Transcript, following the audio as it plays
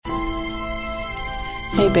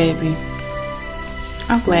Hey baby,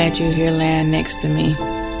 I'm glad you're here laying next to me.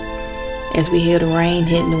 As we hear the rain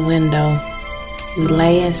hitting the window, we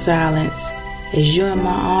lay in silence. As you're in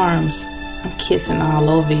my arms, I'm kissing all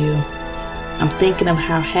over you. I'm thinking of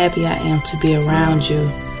how happy I am to be around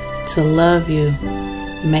you, to love you,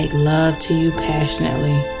 make love to you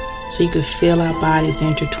passionately, so you could feel our bodies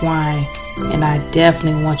intertwine. And I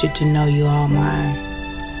definitely want you to know you're all mine.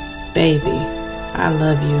 Baby, I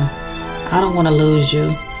love you. I don't want to lose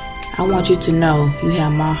you. I want you to know you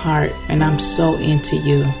have my heart and I'm so into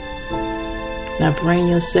you. Now bring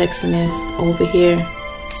your sexiness over here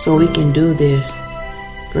so we can do this.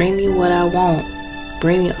 Bring me what I want.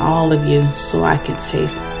 Bring me all of you so I can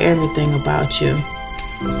taste everything about you.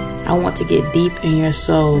 I want to get deep in your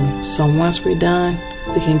soul, so once we're done,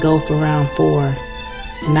 we can go for round 4.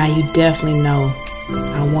 And now you definitely know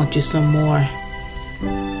I want you some more.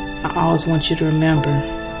 I always want you to remember,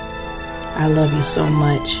 I love you so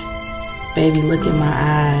much. Baby, look in my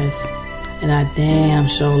eyes, and I damn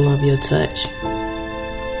sure love your touch.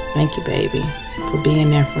 Thank you, baby, for being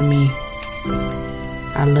there for me.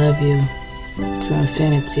 I love you to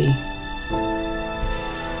infinity.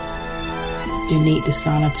 Unique the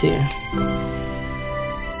Sonneteer.